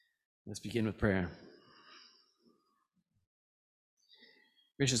Let's begin with prayer.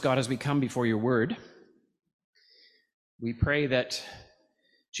 Gracious God, as we come before your word, we pray that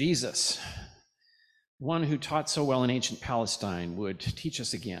Jesus, one who taught so well in ancient Palestine, would teach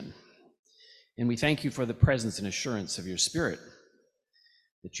us again. And we thank you for the presence and assurance of your Spirit,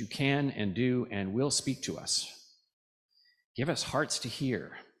 that you can and do and will speak to us. Give us hearts to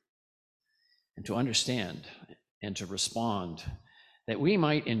hear and to understand and to respond, that we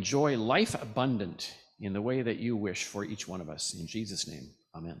might enjoy life abundant in the way that you wish for each one of us. In Jesus' name,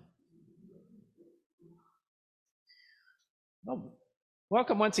 amen. Well,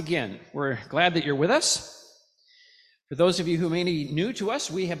 welcome once again. We're glad that you're with us. For those of you who may be new to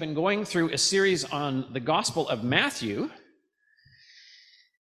us, we have been going through a series on the Gospel of Matthew.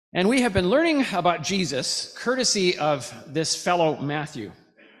 And we have been learning about Jesus, courtesy of this fellow Matthew,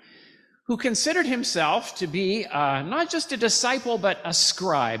 who considered himself to be not just a disciple, but a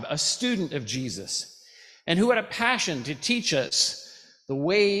scribe, a student of Jesus, and who had a passion to teach us the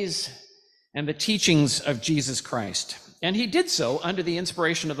ways and the teachings of Jesus Christ. And he did so under the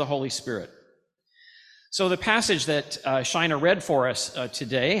inspiration of the Holy Spirit. So the passage that Shina read for us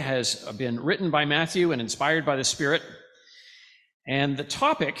today has been written by Matthew and inspired by the Spirit. And the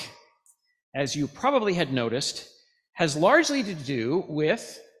topic, as you probably had noticed, has largely to do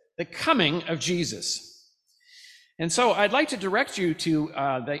with the coming of Jesus. And so I'd like to direct you to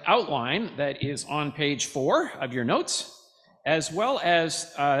the outline that is on page 4 of your notes, as well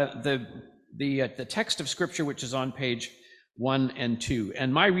as the text of Scripture, which is on page 1 and 2.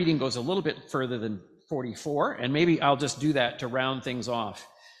 And my reading goes a little bit further than 44, and maybe I'll just do that to round things off.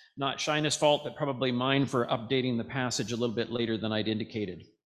 Not Shina's fault, but probably mine for updating the passage a little bit later than I'd indicated.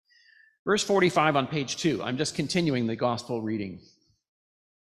 Verse 45 on page 2. I'm just continuing the gospel reading.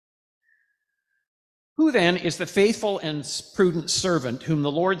 Who then is the faithful and prudent servant whom the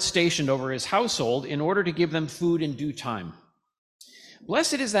Lord stationed over his household in order to give them food in due time?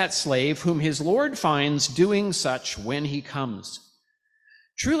 Blessed is that slave whom his Lord finds doing such when he comes.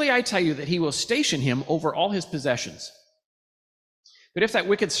 Truly I tell you that he will station him over all his possessions. But if that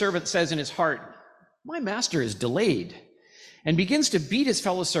wicked servant says in his heart, my master is delayed, and begins to beat his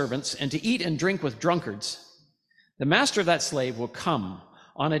fellow servants and to eat and drink with drunkards, the master of that slave will come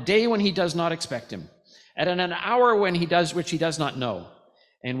on a day when he does not expect him, at an hour which he does not know,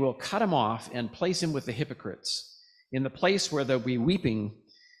 and will cut him off and place him with the hypocrites, in the place where there'll be weeping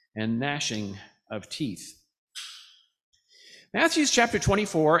and gnashing of teeth. Matthew's chapter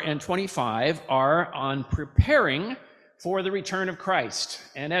 24 and 25 are on preparing for the return of Christ.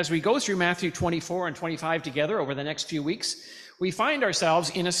 And as we go through Matthew 24 and 25 together over the next few weeks, we find ourselves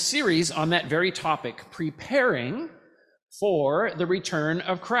in a series on that very topic, preparing for the return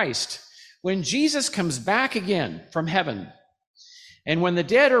of Christ. When Jesus comes back again from heaven, and when the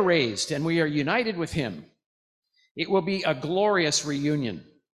dead are raised and we are united with him, it will be a glorious reunion.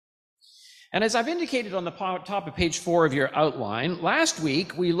 And as I've indicated on the top of page 4 of your outline, last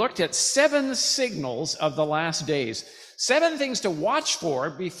week we looked at 7 signals of the last days, 7 things to watch for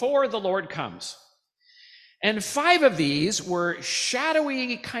before the Lord comes. And 5 of these were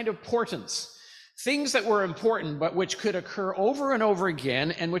shadowy kind of portents, things that were important but which could occur over and over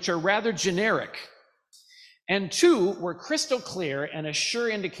again and which are rather generic. And 2 were crystal clear and a sure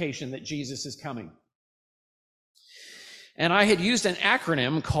indication that Jesus is coming. And I had used an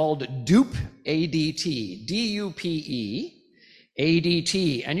acronym called DUPE, A-D-T, D-U-P-E,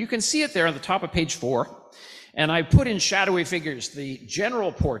 A-D-T. And you can see it there on the top of page 4. And I put in shadowy figures the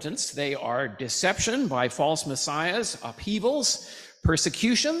general portents. They are deception by false messiahs, upheavals,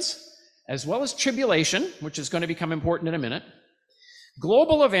 persecutions, as well as tribulation, which is going to become important in a minute,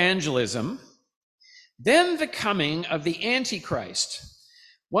 global evangelism, then the coming of the Antichrist,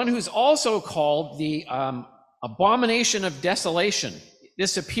 one who's also called the abomination of desolation.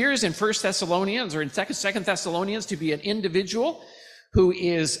 This appears in 1 Thessalonians or in 2 Thessalonians to be an individual who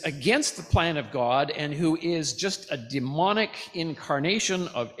is against the plan of God and who is just a demonic incarnation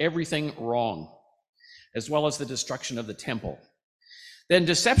of everything wrong, as well as the destruction of the temple. Then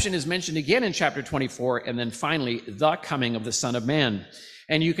deception is mentioned again in chapter 24, and then finally, the coming of the Son of Man.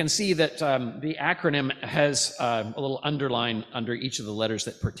 And you can see that the acronym has a little underline under each of the letters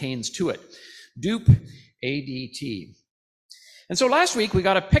that pertains to it. DUPE, A-D-T. And so last week we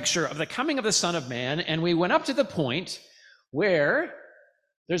got a picture of the coming of the Son of Man, and we went up to the point where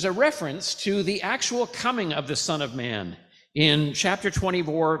there's a reference to the actual coming of the Son of Man in chapter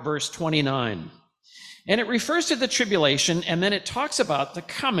 24, verse 29. And it refers to the tribulation, and then it talks about the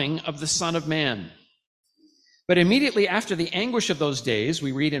coming of the Son of Man. But immediately after the anguish of those days,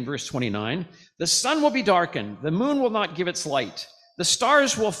 we read in verse 29, the sun will be darkened, the moon will not give its light, the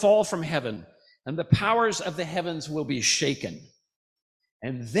stars will fall from heaven, and the powers of the heavens will be shaken.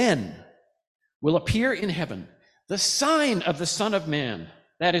 And then will appear in heaven the sign of the Son of Man,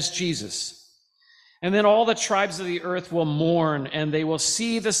 that is Jesus. And then all the tribes of the earth will mourn, and they will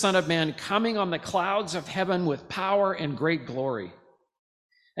see the Son of Man coming on the clouds of heaven with power and great glory.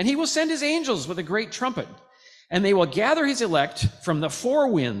 And he will send his angels with a great trumpet, and they will gather his elect from the four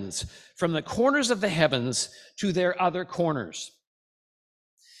winds, from the corners of the heavens to their other corners.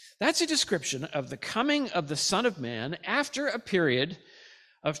 That's a description of the coming of the Son of Man after a period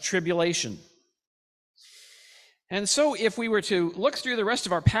of tribulation. And so if we were to look through the rest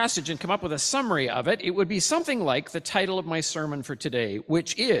of our passage and come up with a summary of it, it would be something like the title of my sermon for today,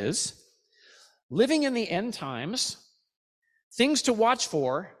 which is Living in the End Times, Things to Watch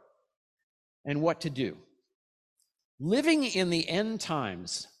For, and What to Do. Living in the end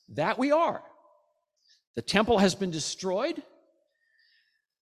times, that we are. The temple has been destroyed.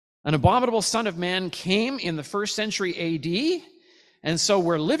 An abominable Son of Man came in the 1st century AD, and so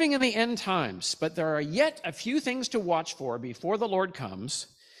we're living in the end times, but there are yet a few things to watch for before the Lord comes,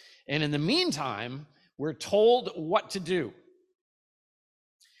 and in the meantime, we're told what to do.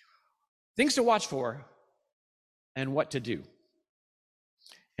 Things to watch for and what to do.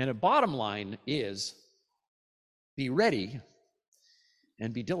 And a bottom line is, be ready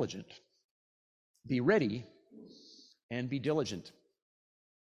and be diligent. Be ready and be diligent.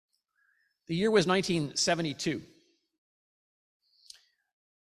 The year was 1972.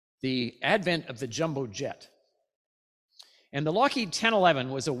 The advent of the jumbo jet. And the Lockheed 1011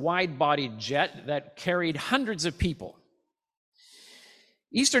 was a wide-bodied jet that carried hundreds of people.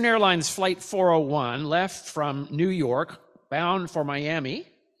 Eastern Airlines Flight 401 left from New York, bound for Miami,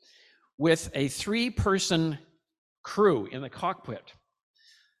 with a 3-person crew in the cockpit: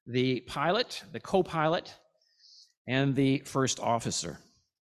 the pilot, the co-pilot, and the first officer.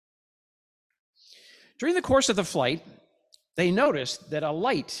 During the course of the flight, they noticed that a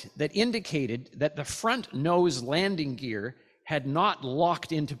light that indicated that the front nose landing gear had not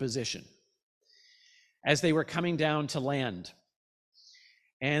locked into position as they were coming down to land.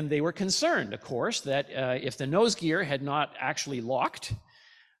 And they were concerned, of course, that if the nose gear had not actually locked,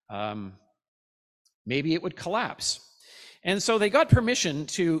 maybe it would collapse. And so they got permission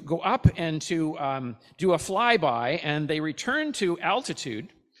to go up and to do a flyby, and they returned to altitude.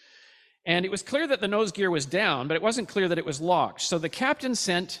 And it was clear that the nose gear was down, but it wasn't clear that it was locked. So the captain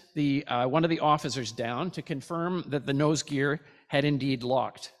sent one of the officers down to confirm that the nose gear had indeed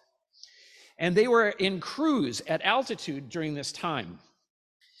locked. And they were in cruise at altitude during this time.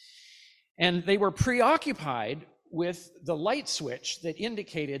 And they were preoccupied with the light switch that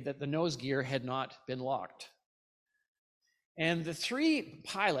indicated that the nose gear had not been locked. And the 3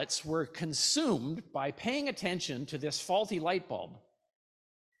 pilots were consumed by paying attention to this faulty light bulb.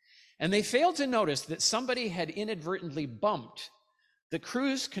 And they failed to notice that somebody had inadvertently bumped the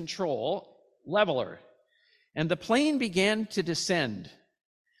cruise control leveler, and the plane began to descend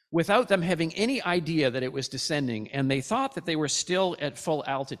without them having any idea that it was descending, and they thought that they were still at full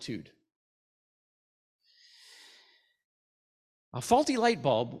altitude. A faulty light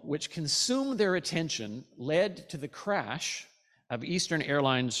bulb, which consumed their attention, led to the crash of Eastern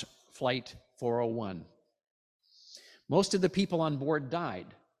Airlines Flight 401. Most of the people on board died.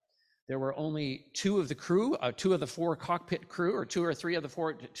 There were only 2 of the crew, 2 of the 4 cockpit crew, or 2 or 3 of the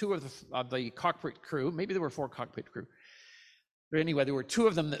 4, 2 of the cockpit crew. Maybe there were 4 cockpit crew. But anyway, there were 2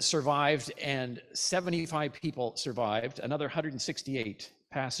 of them that survived, and 75 people survived. Another 168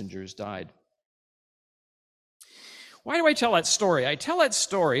 passengers died. Why do I tell that story? I tell that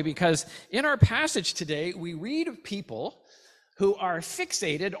story because in our passage today, we read of people who are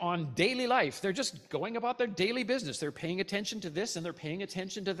fixated on daily life. They're just going about their daily business. They're paying attention to this and they're paying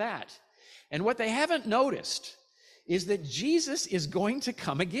attention to that. And what they haven't noticed is that Jesus is going to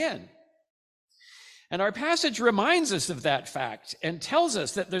come again. And our passage reminds us of that fact and tells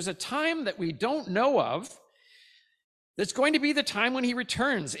us that there's a time that we don't know of that's going to be the time when he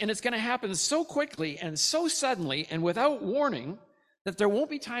returns. And it's going to happen so quickly and so suddenly and without warning that there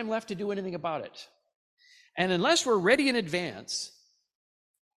won't be time left to do anything about it. And unless we're ready in advance,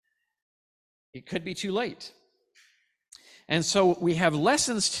 it could be too late. And so we have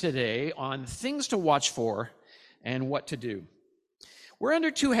lessons today on things to watch for and what to do. We're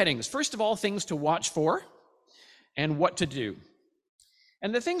under 2 headings. First of all, things to watch for and what to do.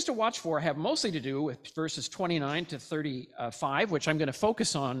 And the things to watch for have mostly to do with verses 29 to 35, which I'm going to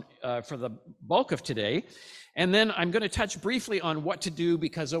focus on for the bulk of today. And then I'm going to touch briefly on what to do,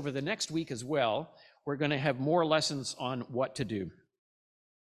 because over the next week as well, we're going to have more lessons on what to do.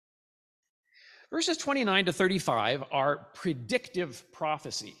 Verses 29 to 35 are predictive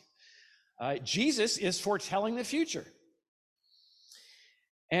prophecy. Jesus is foretelling the future.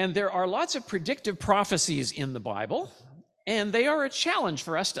 And there are lots of predictive prophecies in the Bible, and they are a challenge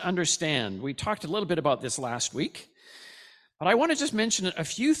for us to understand. We talked a little bit about this last week, but I want to just mention a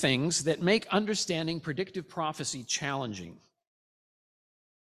few things that make understanding predictive prophecy challenging.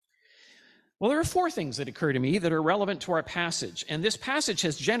 Well, there are four things that occur to me that are relevant to our passage, and this passage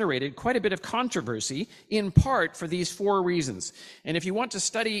has generated quite a bit of controversy, in part for these four reasons. And if you want to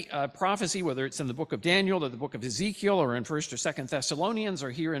study prophecy, whether it's in the book of Daniel or the book of Ezekiel or in 1st or 2nd Thessalonians or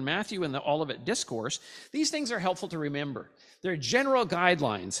here in Matthew in the Olivet Discourse, these things are helpful to remember. They're general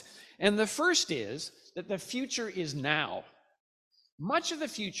guidelines. And the first is that the future is now. Much of the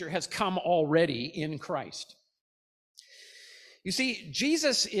future has come already in Christ. You see,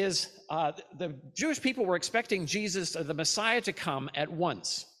 Jesus is, the Jewish people were expecting Jesus, the Messiah, to come at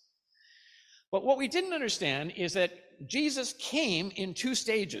once. But what we didn't understand is that Jesus came in two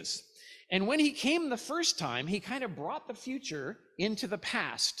stages. And when he came the first time, he kind of brought the future into the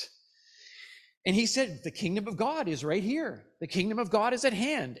past. And he said, the kingdom of God is right here. The kingdom of God is at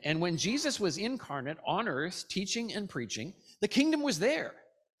hand. And when Jesus was incarnate on earth, teaching and preaching, the kingdom was there.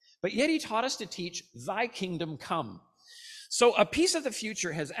 But yet he taught us to teach, thy kingdom come. So a piece of the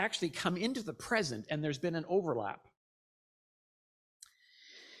future has actually come into the present, and there's been an overlap.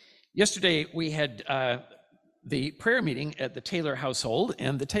 Yesterday, we had the prayer meeting at the Taylor household,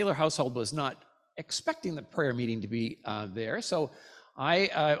 and the Taylor household was not expecting the prayer meeting to be there. So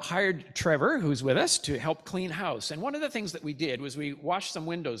I hired Trevor, who's with us, to help clean house. And one of the things that we did was we washed some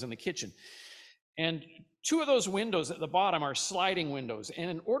windows in the kitchen. And two of those windows at the bottom are sliding windows. And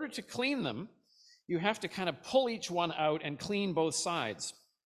in order to clean them, you have to kind of pull each one out and clean both sides.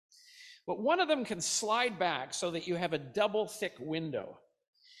 But one of them can slide back so that you have a double thick window.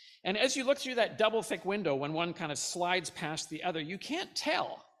 And as you look through that double thick window, when one kind of slides past the other, you can't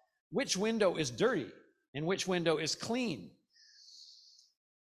tell which window is dirty and which window is clean.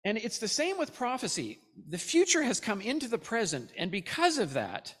 And it's the same with prophecy. The future has come into the present, and because of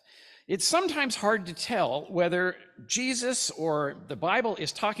that, it's sometimes hard to tell whether Jesus or the Bible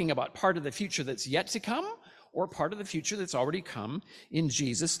is talking about part of the future that's yet to come or part of the future that's already come in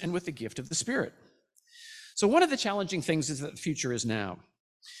Jesus and with the gift of the Spirit. So one of the challenging things is that the future is now.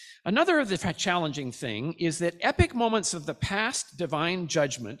 Another of the challenging thing is that epic moments of the past divine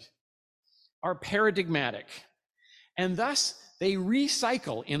judgment are paradigmatic, and thus they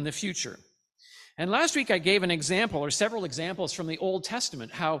recycle in the future. And last week I gave an example, or several examples from the Old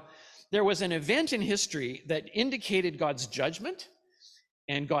Testament, how there was an event in history that indicated God's judgment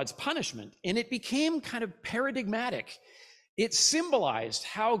and God's punishment, and it became kind of paradigmatic. It symbolized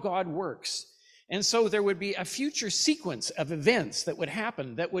how God works. And so there would be a future sequence of events that would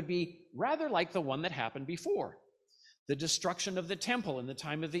happen that would be rather like the one that happened before. The destruction of the temple in the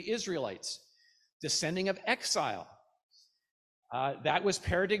time of the Israelites, the sending of exile. That was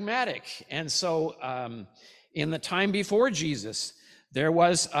paradigmatic. And so in the time before Jesus, there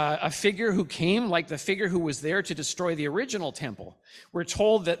was a figure who came like the figure who was there to destroy the original temple. We're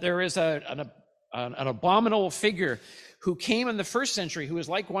told that there is an abominable figure who came in the first century who was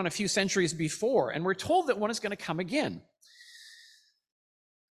like one a few centuries before, and we're told that one is going to come again.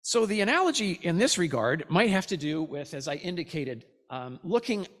 So the analogy in this regard might have to do with, as I indicated,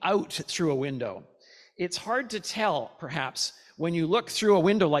 looking out through a window. It's hard to tell, perhaps, when you look through a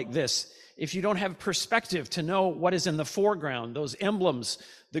window like this, if you don't have perspective to know what is in the foreground, those emblems,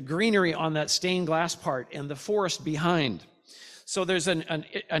 the greenery on that stained glass part, and the forest behind. So there's an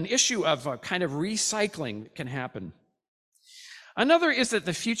issue of a kind of recycling that can happen. Another is that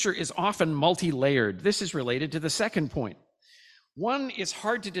the future is often multi-layered. This is related to the second point. One is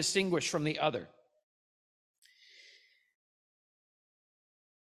hard to distinguish from the other.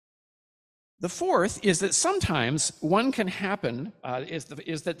 The fourth is that sometimes one can happen, is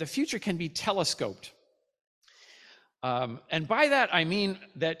that the future can be telescoped. And by that, I mean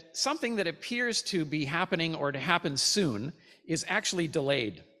that something that appears to be happening or to happen soon is actually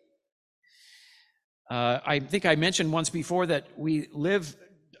delayed. I think I mentioned once before that we live,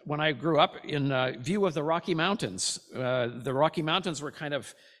 when I grew up, in view of the Rocky Mountains. The Rocky Mountains were kind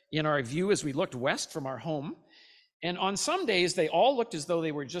of in our view as we looked west from our home. And on some days, they all looked as though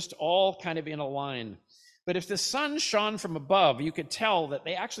they were just all kind of in a line. But if the sun shone from above, you could tell that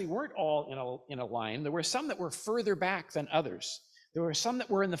they actually weren't all in a line. There were some that were further back than others. There were some that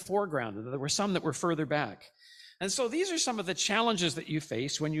were in the foreground, and there were some that were further back. And so these are some of the challenges that you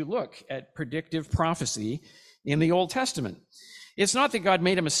face when you look at predictive prophecy in the Old Testament. It's not that God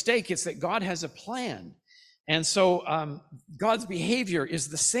made a mistake, it's that God has a plan. And so God's behavior is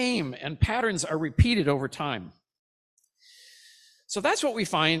the same, and patterns are repeated over time. So that's what we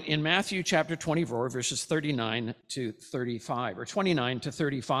find in Matthew chapter 24, verses 39 to 35, or 29 to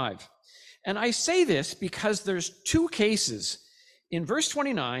 35. And I say this because there's two cases in verse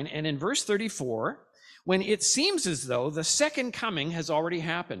 29 and in verse 34 when it seems as though the second coming has already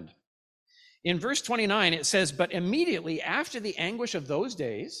happened. In verse 29, it says, "But immediately after the anguish of those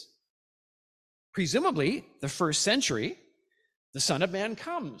days," presumably the first century, "the Son of Man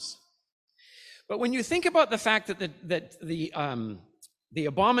comes." But when you think about the fact that the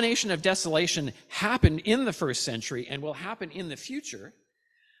abomination of desolation happened in the first century and will happen in the future,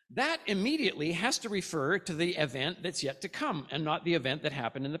 that immediately has to refer to the event that's yet to come and not the event that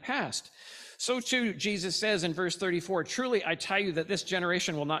happened in the past. So too, Jesus says in verse 34, "Truly I tell you that this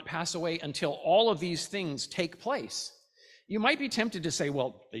generation will not pass away until all of these things take place." You might be tempted to say,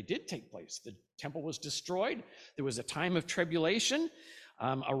 well, they did take place. The temple was destroyed. There was a time of tribulation.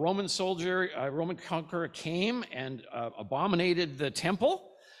 A Roman soldier, a Roman conqueror came and abominated the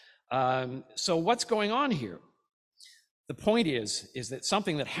temple. So what's going on here? The point is that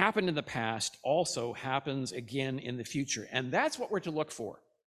something that happened in the past also happens again in the future. And that's what we're to look for.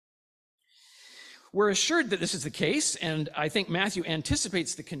 We're assured that this is the case, and I think Matthew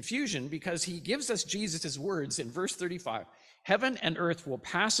anticipates the confusion because he gives us Jesus' words in verse 35. "Heaven and earth will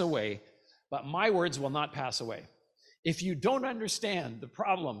pass away, but my words will not pass away." If you don't understand, the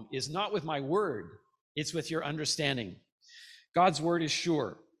problem is not with my word, it's with your understanding. God's word is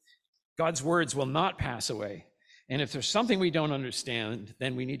sure. God's words will not pass away. And if there's something we don't understand,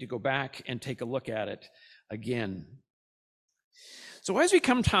 then we need to go back and take a look at it again. So as we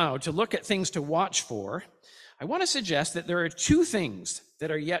come now to look at things to watch for, I want to suggest that there are two things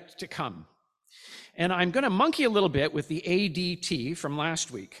that are yet to come. And I'm going to monkey a little bit with the ADT from last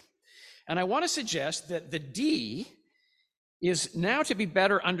week. And I want to suggest that the D is now to be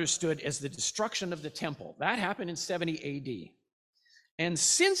better understood as the destruction of the temple. That happened in 70 AD. And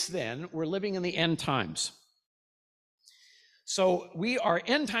since then, we're living in the end times. So we are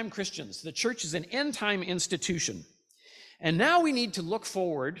end-time Christians. The church is an end-time institution. And now we need to look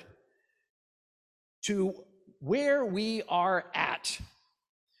forward to where we are at.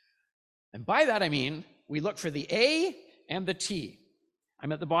 And by that I mean, we look for the A and the T.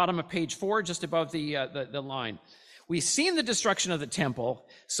 I'm at the bottom of page 4, just above the line. We've seen the destruction of the temple,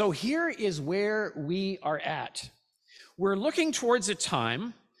 so here is where we are at. We're looking towards a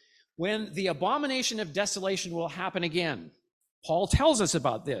time when the abomination of desolation will happen again. Paul tells us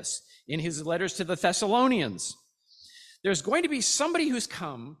about this in his letters to the Thessalonians. There's going to be somebody who's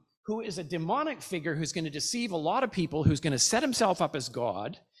come who is a demonic figure who's going to deceive a lot of people, who's going to set himself up as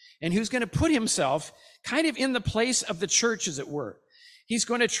God, and who's going to put himself kind of in the place of the church, as it were. He's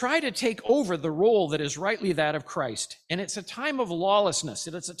going to try to take over the role that is rightly that of Christ. And it's a time of lawlessness,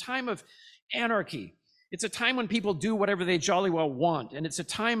 and it's a time of anarchy. It's a time when people do whatever they jolly well want, and it's a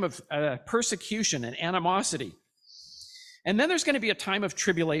time of persecution and animosity. And then there's going to be a time of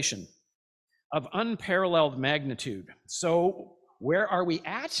tribulation of unparalleled magnitude. So where are we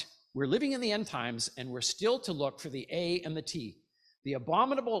at? We're living in the end times, and we're still to look for the A and the T. The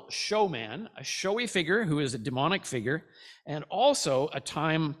abominable showman, a showy figure who is a demonic figure, and also a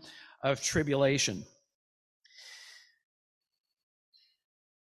time of tribulation.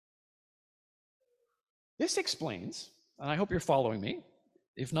 This explains, and I hope you're following me.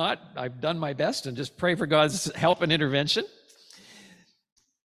 If not, I've done my best, and just pray for God's help and intervention.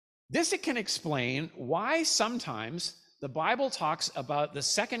 This can explain why sometimes the Bible talks about the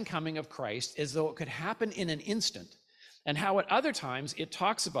second coming of Christ as though it could happen in an instant, and how at other times it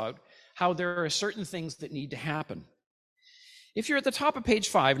talks about how there are certain things that need to happen. If you're at the top of page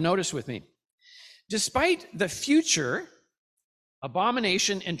 5, notice with me, despite the future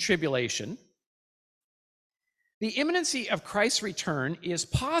abomination and tribulation, the imminency of Christ's return is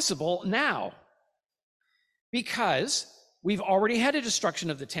possible now, because we've already had a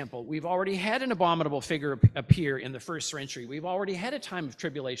destruction of the temple. We've already had an abominable figure appear in the first century. We've already had a time of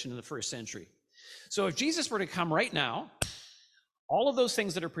tribulation in the first century. So if Jesus were to come right now, all of those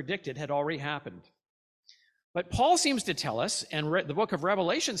things that are predicted had already happened. But Paul seems to tell us, and the book of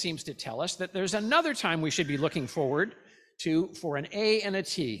Revelation seems to tell us, that there's another time we should be looking forward to for an A and a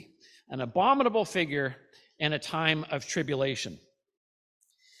T, an abominable figure and a time of tribulation.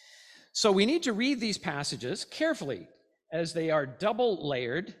 So we need to read these passages carefully, as they are double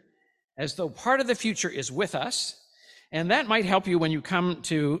layered, as though part of the future is with us. And that might help you when you come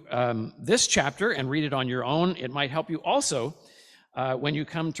to this chapter and read it on your own. It might help you also when you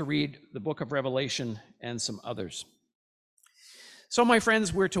come to read the book of Revelation and some others. So, my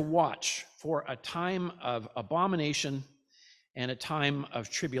friends, we're to watch for a time of abomination and a time of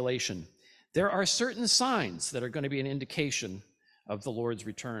tribulation. There are certain signs that are going to be an indication of the Lord's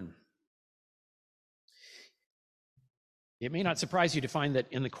return. It may not surprise you to find that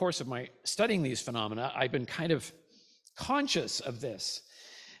in the course of my studying these phenomena, I've been kind of conscious of this.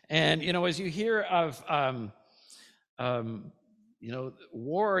 And, as you hear of,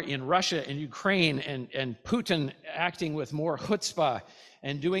 war in Russia and Ukraine and Putin acting with more chutzpah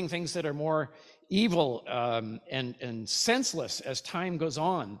and doing things that are more evil and senseless as time goes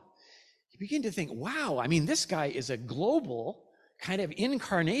on, you begin to think, wow, this guy is a global kind of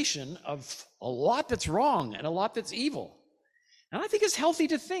incarnation of a lot that's wrong and a lot that's evil. And I think it's healthy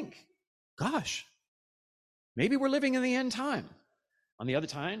to think, gosh, maybe we're living in the end time. On the other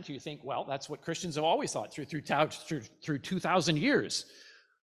hand, you think, well, that's what Christians have always thought through 2,000 years.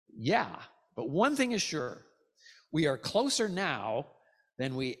 Yeah, but one thing is sure, we are closer now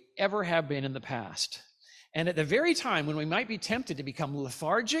than we ever have been in the past. And at the very time when we might be tempted to become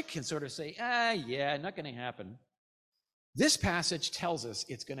lethargic and sort of say, yeah, not going to happen, this passage tells us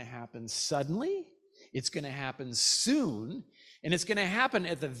it's going to happen suddenly, it's going to happen soon, and it's going to happen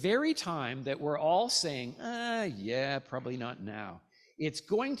at the very time that we're all saying, yeah, probably not now. It's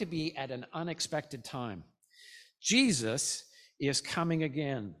going to be at an unexpected time. Jesus is coming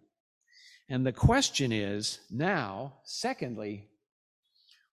again. And the question is now, secondly,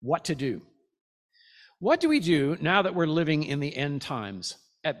 what to do? What do we do now that we're living in the end times,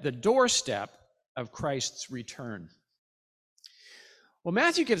 at the doorstep of Christ's return? Well,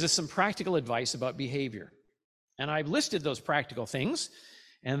 Matthew gives us some practical advice about behavior. And I've listed those practical things,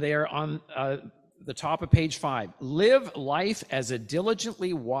 and they are on the top of page 5. Live life as a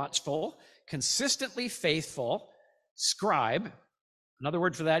diligently watchful, consistently faithful scribe, another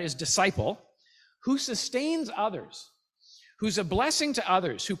word for that is disciple, who sustains others, who's a blessing to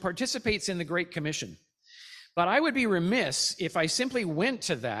others, who participates in the Great Commission. But I would be remiss if I simply went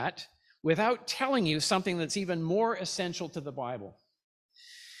to that without telling you something that's even more essential to the Bible.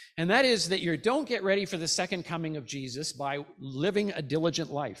 And that is that you don't get ready for the second coming of Jesus by living a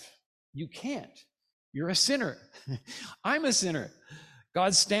diligent life. You can't. You're a sinner. I'm a sinner.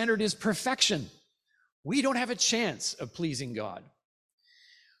 God's standard is perfection. We don't have a chance of pleasing God.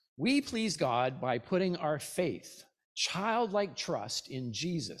 We please God by putting our faith, childlike trust in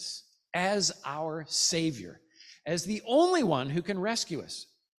Jesus as our Savior, as the only one who can rescue us.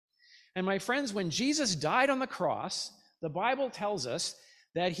 And my friends, when Jesus died on the cross, the Bible tells us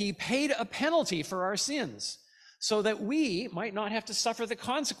that he paid a penalty for our sins so that we might not have to suffer the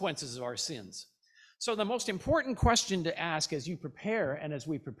consequences of our sins. So the most important question to ask as you prepare and as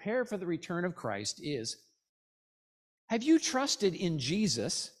we prepare for the return of Christ is, have you trusted in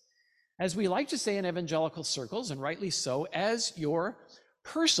Jesus, as we like to say in evangelical circles, and rightly so, as your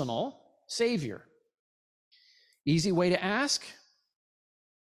personal Savior? Easy way to ask,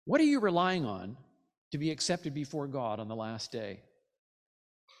 what are you relying on to be accepted before God on the last day?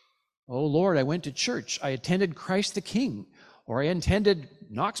 Oh, Lord, I went to church. I attended Christ the King, or I attended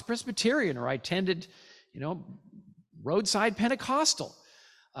Knox Presbyterian, or I attended, roadside Pentecostal.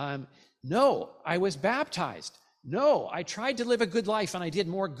 No, I was baptized. No, I tried to live a good life and I did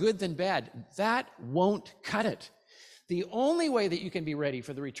more good than bad. That won't cut it. The only way that you can be ready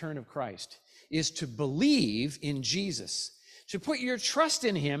for the return of Christ is to believe in Jesus, to put your trust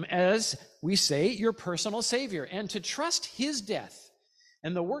in him as, we say, your personal Savior, and to trust his death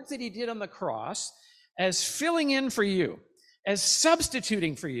and the work that he did on the cross as filling in for you, as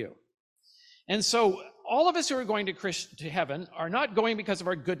substituting for you. And so all of us who are going to heaven are not going because of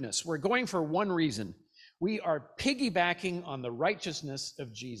our goodness. We're going for one reason. We are piggybacking on the righteousness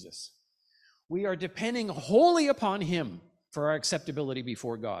of Jesus. We are depending wholly upon him for our acceptability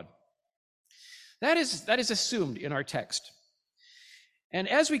before God. That is assumed in our text. And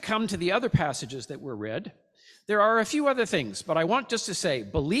as we come to the other passages that were read, there are a few other things, but I want just to say,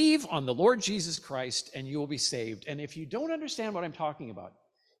 believe on the Lord Jesus Christ and you will be saved. And if you don't understand what I'm talking about,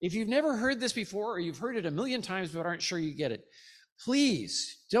 if you've never heard this before or you've heard it a million times but aren't sure you get it,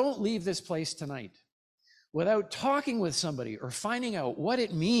 please don't leave this place tonight without talking with somebody or finding out what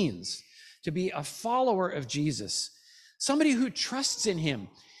it means to be a follower of Jesus, somebody who trusts in him.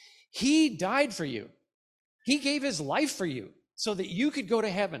 He died for you. He gave his life for you so that you could go to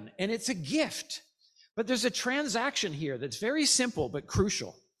heaven, and it's a gift. But there's a transaction here that's very simple but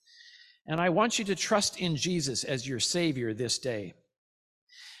crucial. And I want you to trust in Jesus as your Savior this day.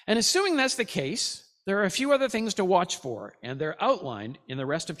 And assuming that's the case, there are a few other things to watch for, and they're outlined in the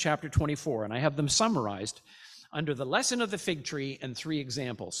rest of chapter 24, and I have them summarized under the lesson of the fig tree and 3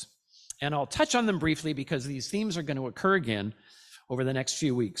 examples. And I'll touch on them briefly because these themes are going to occur again over the next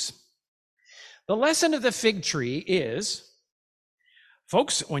few weeks. The lesson of the fig tree is,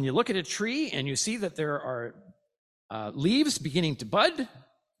 folks, when you look at a tree and you see that there are leaves beginning to bud,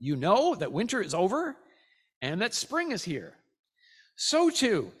 you know that winter is over and that spring is here. So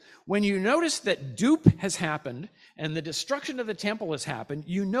too, when you notice that dupe has happened and the destruction of the temple has happened,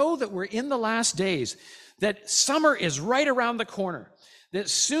 you know that we're in the last days, that summer is right around the corner, that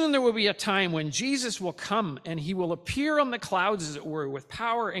soon there will be a time when Jesus will come and he will appear on the clouds, as it were, with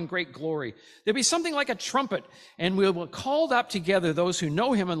power and great glory. There'll be something like a trumpet, and we will call up together those who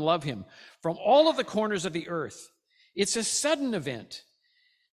know him and love him from all of the corners of the earth. It's a sudden event.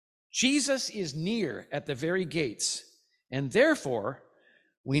 Jesus is near at the very gates, and therefore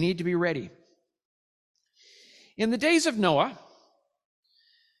we need to be ready. In the days of Noah,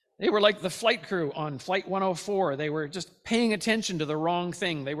 they were like the flight crew on Flight 104. They were just paying attention to the wrong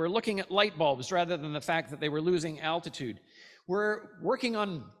thing. They were looking at light bulbs rather than the fact that they were losing altitude. We're working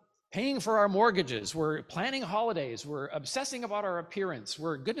on paying for our mortgages. We're planning holidays. We're obsessing about our appearance.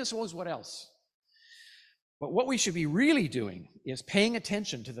 We're goodness knows what else. But what we should be really doing is paying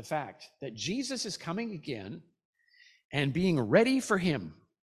attention to the fact that Jesus is coming again and being ready for him.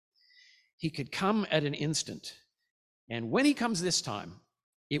 He could come at an instant. And when he comes this time,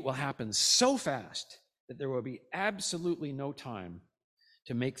 it will happen so fast that there will be absolutely no time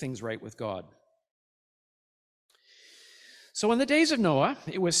to make things right with God. So in the days of Noah,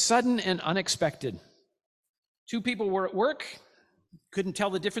 it was sudden and unexpected. Two people were at work, couldn't tell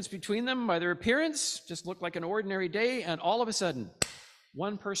the difference between them by their appearance, just looked like an ordinary day, and all of a sudden,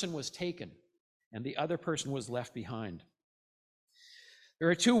 one person was taken and the other person was left behind. There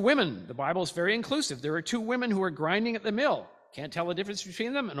are two women. The Bible is very inclusive. There are two women who are grinding at the mill. Can't tell the difference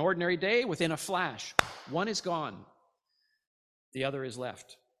between them. An ordinary day, within a flash. One is gone. The other is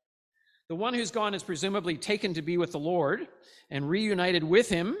left. The one who's gone is presumably taken to be with the Lord and reunited with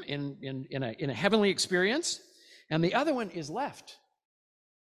him in a heavenly experience. And the other one is left,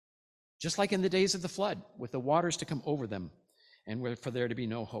 just like in the days of the flood, with the waters to come over them and for there to be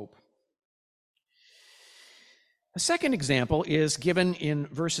no hope. A second example is given in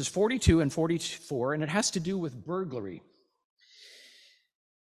verses 42 and 44, and it has to do with burglary.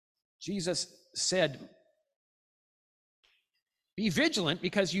 Jesus said, "Be vigilant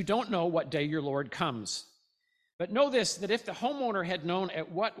because you don't know what day your Lord comes. But know this, that if the homeowner had known at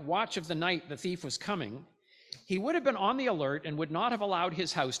what watch of the night the thief was coming, he would have been on the alert and would not have allowed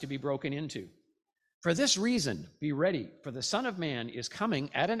his house to be broken into. For this reason, be ready, for the Son of Man is coming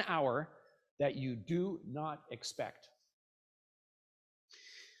at an hour that you do not expect."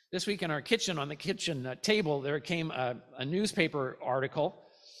 This week in our kitchen, on the kitchen table, there came a newspaper article,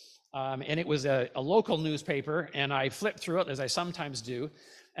 and it was a local newspaper, and I flipped through it, as I sometimes do,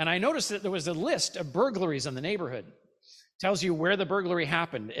 and I noticed that there was a list of burglaries in the neighborhood. It tells you where the burglary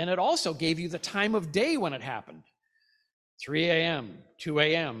happened, and it also gave you the time of day when it happened. 3 a.m., 2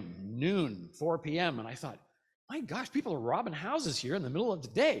 a.m., noon, 4 p.m., and I thought, my gosh, people are robbing houses here in the middle of the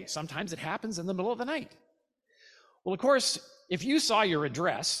day. Sometimes it happens in the middle of the night. Well, of course, if you saw your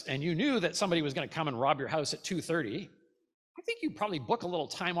address and you knew that somebody was going to come and rob your house at 2:30, I think you'd probably book a little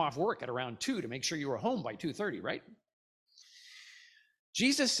time off work at around 2 to make sure you were home by 2:30, right?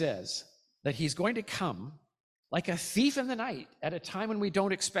 Jesus says that he's going to come like a thief in the night at a time when we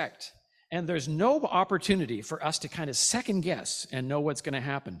don't expect. And there's no opportunity for us to kind of second guess and know what's going to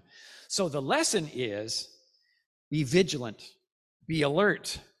happen. So the lesson is, be vigilant, be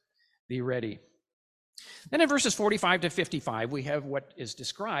alert, be ready. Then in verses 45 to 55, we have what is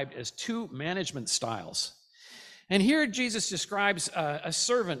described as two management styles. And here Jesus describes a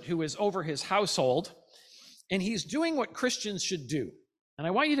servant who is over his household, and he's doing what Christians should do. And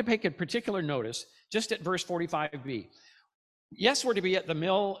I want you to take a particular notice just at verse 45b. Yes, we're to be at the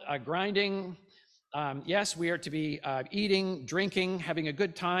mill grinding. Yes, we are to be eating, drinking, having a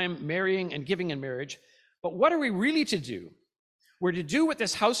good time, marrying, and giving in marriage. But what are we really to do? We're to do what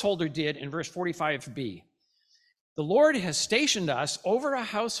this householder did in verse 45b. The Lord has stationed us over a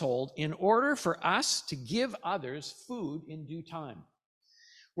household in order for us to give others food in due time.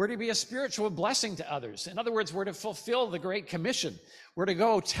 We're to be a spiritual blessing to others. In other words, we're to fulfill the Great Commission. We're to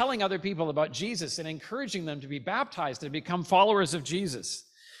go telling other people about Jesus and encouraging them to be baptized and become followers of Jesus.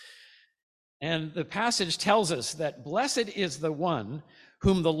 And the passage tells us that blessed is the one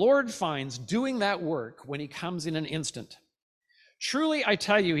whom the Lord finds doing that work when he comes in an instant. Truly, I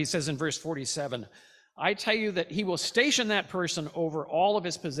tell you, he says in verse 47, I tell you that he will station that person over all of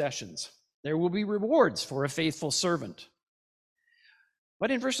his possessions. There will be rewards for a faithful servant.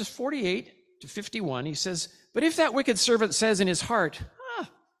 But in verses 48 to 51, he says, but if that wicked servant says in his heart,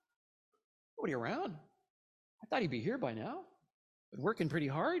 nobody around. I thought he'd be here by now. Been working pretty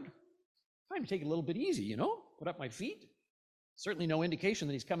hard. Time to take it a little bit easy, you know? Put up my feet. Certainly no indication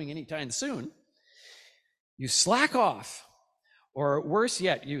that he's coming anytime soon. You slack off, or worse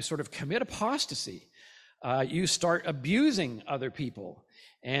yet, you sort of commit apostasy. You start abusing other people,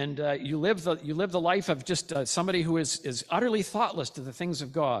 and you live the life of just somebody who is utterly thoughtless to the things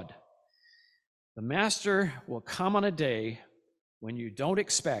of God. The master will come on a day when you don't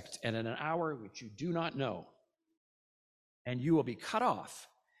expect, and in an hour which you do not know, and you will be cut off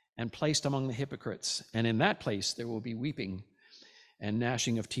and placed among the hypocrites, and in that place there will be weeping and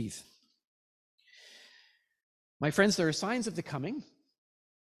gnashing of teeth. My friends, there are signs of the coming.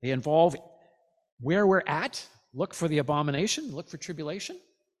 They involve where we're at. Look for the abomination, look for tribulation.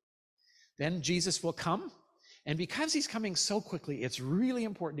 Then Jesus will come, and because he's coming so quickly, it's really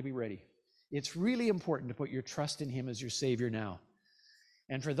important to be ready. It's really important to put your trust in him as your Savior now.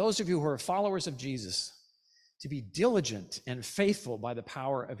 And for those of you who are followers of Jesus, to be diligent and faithful by the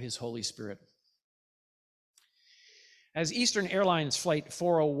power of his Holy Spirit. As Eastern Airlines Flight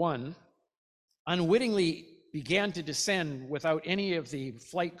 401 unwittingly began to descend without any of the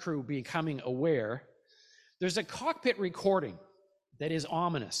flight crew becoming aware, there's a cockpit recording that is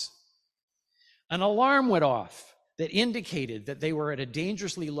ominous. An alarm went off that indicated that they were at a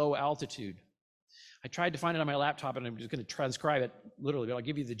dangerously low altitude. I tried to find it on my laptop, and I'm just going to transcribe it literally, but I'll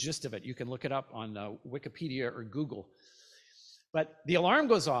give you the gist of it. You can look it up on Wikipedia or Google. But the alarm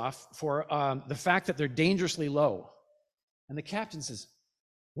goes off for the fact that they're dangerously low. And the captain says,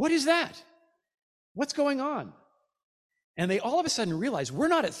 "What is that? What's going on?" And they all of a sudden realize we're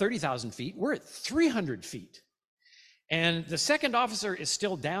not at 30,000 feet, we're at 300 feet. And the second officer is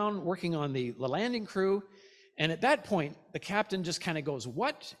still down working on the landing crew. And at that point, the captain just kind of goes,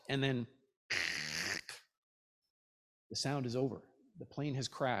 "What?" And then the sound is over. The plane has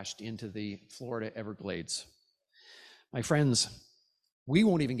crashed into the Florida Everglades. My friends, we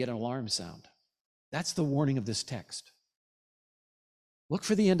won't even get an alarm sound. That's the warning of this text. Look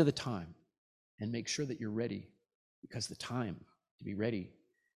for the end of the time and make sure that you're ready, because the time to be ready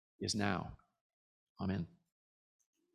is now. Amen.